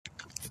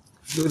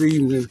Good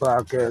evening,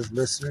 podcast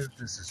listeners.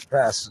 This is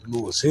Pastor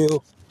Lewis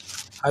Hill.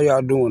 How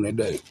y'all doing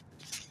today?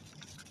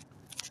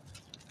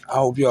 I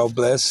hope y'all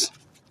blessed.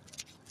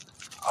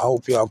 I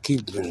hope y'all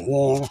keeping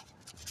warm.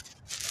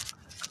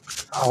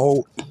 I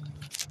hope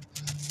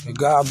that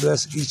God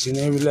bless each and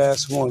every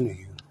last one of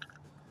you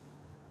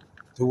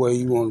the way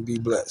you want to be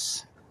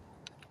blessed.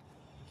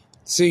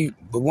 See,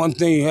 but one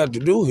thing you have to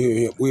do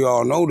here, we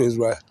all know this,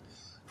 right?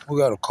 We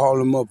got to call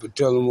them up and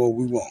tell them what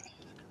we want.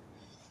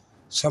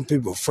 Some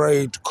people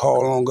afraid to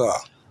call on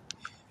God.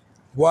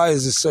 Why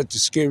is it such a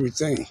scary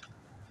thing?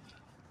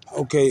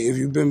 Okay, if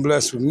you've been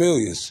blessed with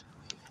millions,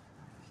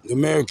 the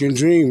American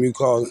dream, you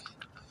call it,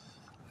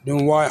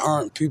 then why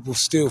aren't people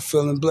still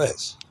feeling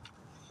blessed?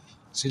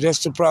 See,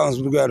 that's the problems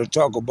we got to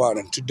talk about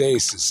in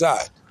today's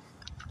society.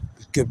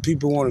 Because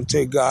people want to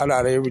take God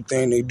out of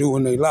everything they do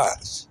in their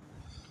lives.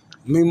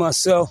 Me,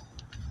 myself,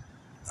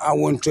 I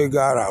wouldn't take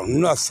God out of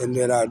nothing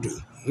that I do.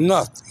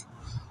 Nothing.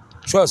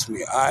 Trust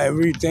me,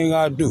 everything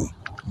I do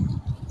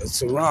is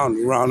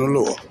surrounded around the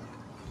Lord.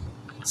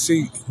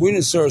 See, we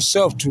didn't serve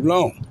self too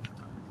long.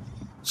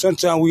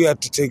 Sometimes we have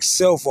to take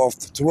self off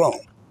the throne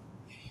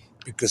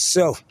because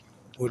self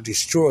will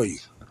destroy you.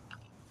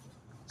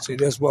 See,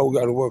 that's why we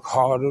got to work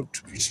harder,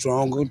 to be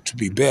stronger, to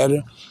be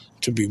better,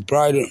 to be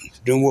brighter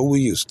than what we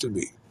used to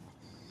be.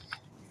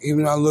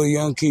 Even our little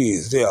young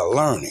kids, they are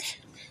learning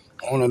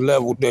on a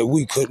level that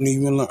we couldn't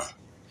even learn.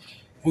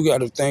 We got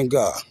to thank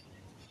God.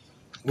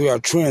 We are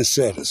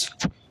trendsetters.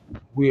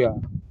 We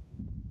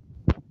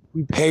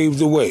paved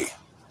the way.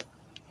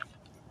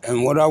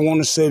 And what I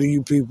want to say to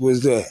you people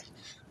is that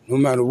no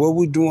matter what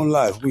we do in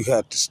life, we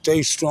have to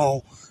stay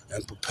strong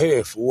and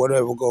prepared for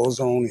whatever goes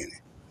on in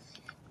it.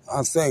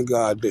 I thank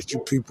God that you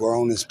people are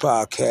on this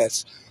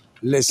podcast,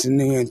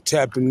 listening,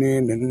 tapping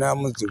in. The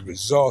numbers, the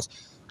results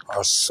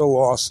are so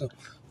awesome.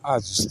 I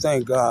just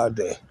thank God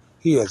that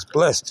He has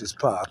blessed this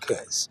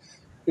podcast.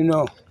 You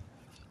know,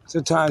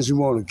 sometimes you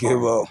want to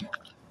give up,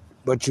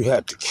 but you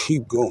have to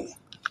keep going.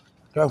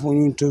 That's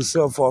when you took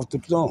self off the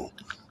throne.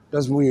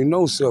 That's when you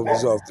know self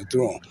is off the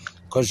throne,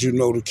 because you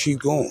know to keep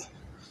going.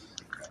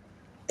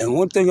 And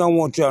one thing I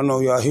want y'all to know,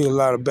 y'all hear a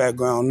lot of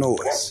background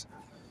noise.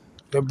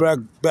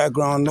 That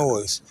background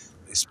noise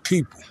is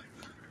people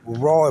with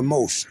raw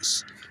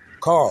emotions,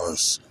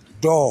 cars,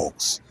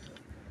 dogs,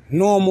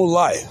 normal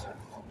life.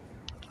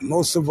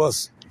 Most of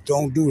us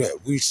don't do that.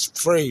 We're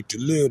afraid to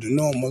live the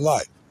normal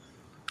life.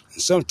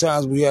 And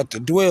sometimes we have to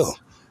dwell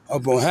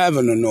upon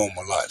having a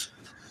normal life.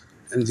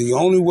 And the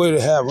only way to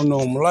have a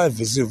normal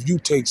life is if you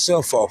take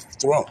self off the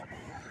throne.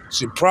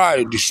 See, pride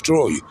will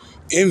destroy you.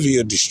 Envy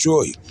will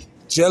destroy you.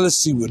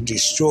 Jealousy will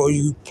destroy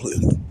you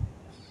completely.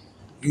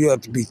 You have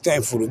to be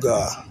thankful to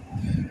God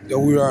that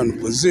we are in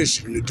a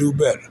position to do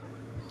better.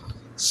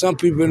 Some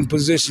people in a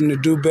position to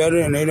do better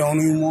and they don't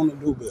even want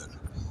to do better.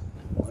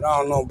 But I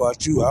don't know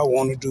about you, I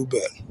want to do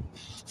better.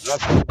 And I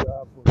thank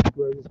God for the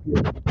greatest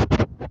gift.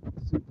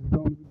 See, the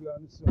only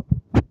begotten Son.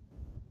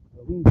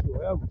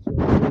 Whomsoever shall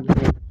believe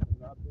in him shall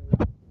not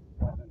perish,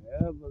 but have an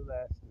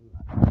everlasting